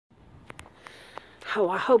Oh,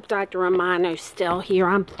 I hope Dr. Romano's still here.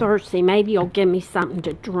 I'm thirsty. Maybe he'll give me something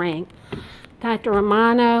to drink. Dr.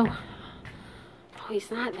 Romano. Oh, he's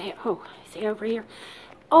not there. Oh, is he over here?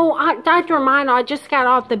 Oh, Dr. Romano, I just got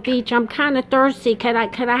off the beach. I'm kind of thirsty. Could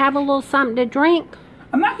I have a little something to drink?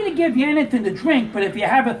 I'm not going to give you anything to drink, but if you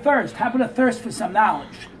have a thirst, how about a thirst for some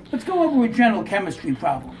knowledge? Let's go over a general chemistry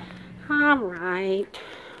problem. All right.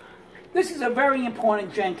 This is a very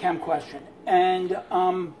important Gen Chem question, and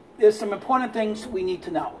there's some important things we need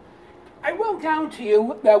to know. I wrote down to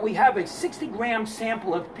you that we have a 60-gram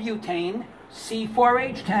sample of butane,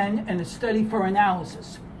 C4H10, and a study for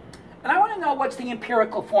analysis. And I want to know what's the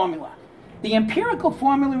empirical formula. The empirical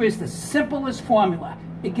formula is the simplest formula.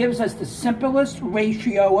 It gives us the simplest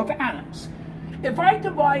ratio of atoms. If I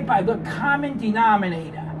divide by the common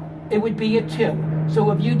denominator, it would be a 2.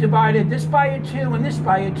 So if you divided this by a 2 and this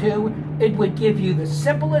by a 2, it would give you the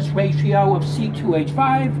simplest ratio of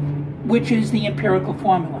C2H5, which is the empirical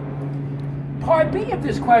formula. Part B of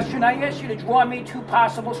this question, I asked you to draw me 2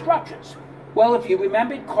 possible structures. Well, if you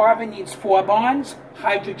remembered, carbon needs 4 bonds,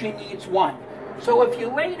 hydrogen needs 1. So if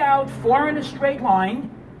you laid out 4 in a straight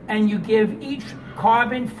line, and you give each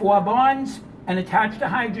carbon 4 bonds and attach the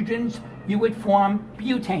hydrogens, you would form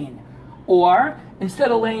butane. Or,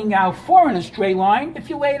 instead of laying out 4 in a straight line, if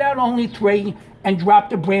you laid out only 3 and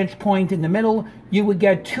dropped a branch point in the middle, you would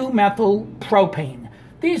get 2-methyl propane.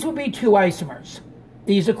 These would be 2 isomers.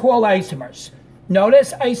 These are called isomers.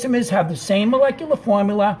 Notice isomers have the same molecular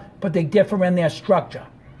formula, but they differ in their structure.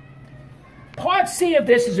 Part C of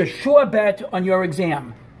this is a sure bet on your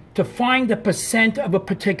exam, to find the percent of a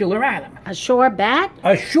particular atom. A sure bet?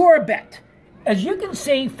 A sure bet. As you can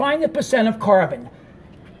see, find the percent of carbon.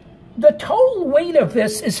 The total weight of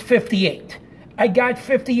this is 58. I got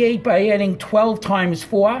 58 by adding 12 times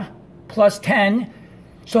 4 plus 10.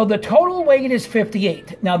 So the total weight is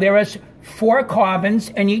 58. Now there is 4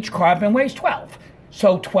 carbons and each carbon weighs 12.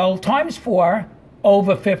 So 12 times 4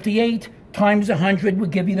 over 58 times 100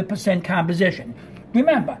 would give you the percent composition.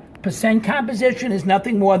 Remember, percent composition is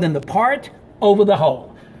nothing more than the part over the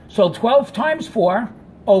whole. So 12 times 4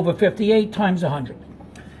 over 58 times 100.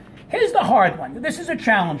 Here's the hard one. This is a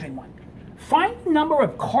challenging one. Find the number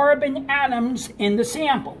of carbon atoms in the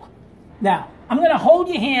sample. Now, I'm going to hold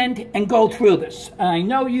your hand and go through this. I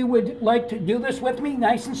know you would like to do this with me,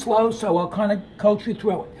 nice and slow, so I'll kind of coach you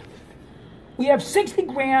through it. We have 60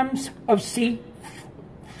 grams of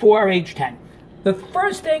C4H10. The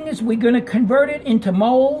first thing is we're going to convert it into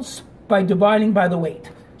moles by dividing by the weight.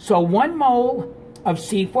 So 1 mole of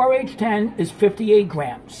C4H10 is 58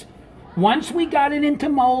 grams. Once we got it into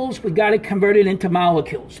moles, we got to convert it into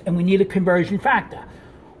molecules, and we need a conversion factor.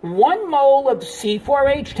 1 mole of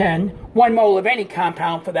C4H10, 1 mole of any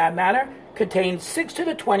compound for that matter, contains 6 to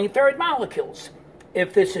the 23rd molecules.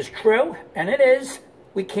 If this is true, and it is,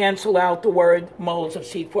 we cancel out the word moles of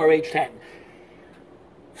C4H10.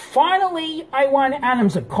 Finally, I want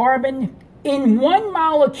atoms of carbon. In 1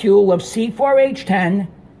 molecule of C4H10,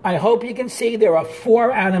 I hope you can see there are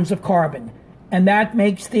 4 atoms of carbon, and that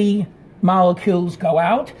makes the molecules go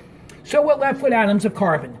out. So we're left with atoms of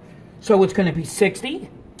carbon. So it's going to be 60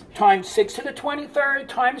 times 6 to the 23rd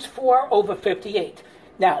times 4 over 58.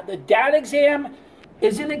 Now, the DAT exam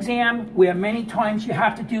is an exam where many times you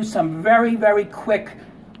have to do some very, very quick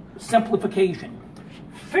simplification.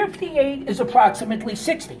 58 is approximately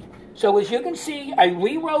 60. So as you can see, I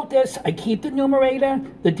rewrote this. I keep the numerator,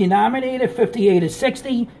 the denominator, 58 is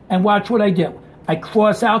 60, and watch what I do. I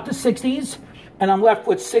cross out the 60s, and I'm left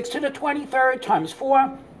with 6 to the 23rd times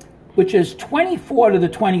 4, which is 24 to the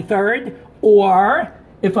 23rd, or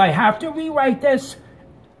if I have to rewrite this,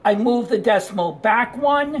 I move the decimal back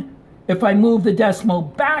 1. If I move the decimal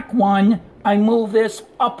back 1, I move this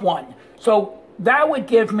up 1. So that would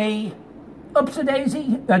give me,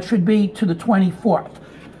 oops-a-daisy, that should be to the 24th.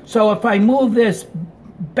 So if I move this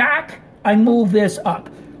back, I move this up.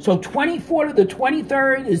 So 24 to the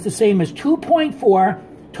 23rd is the same as 2.4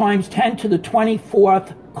 times 10 to the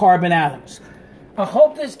 24th carbon atoms. I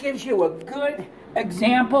hope this gives you a good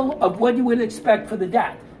example of what you would expect for the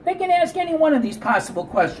DAT. They can ask any one of these possible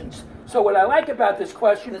questions. So what I like about this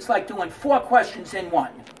question, it's like doing 4 questions in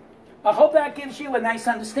one. I hope that gives you a nice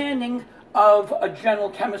understanding of a general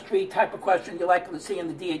chemistry type of question you're likely to see in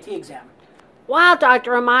the DAT exam. Wow,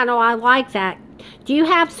 Dr. Romano, I like that. Do you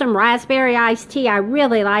have some raspberry iced tea? I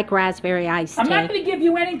really like raspberry iced tea. I'm not going to give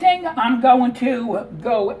you anything. I'm going to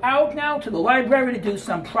go out now to the library to do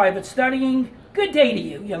some private studying. Good day to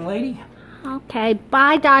you, young lady. Okay,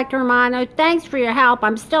 bye, Dr. Romano. Thanks for your help.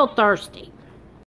 I'm still thirsty.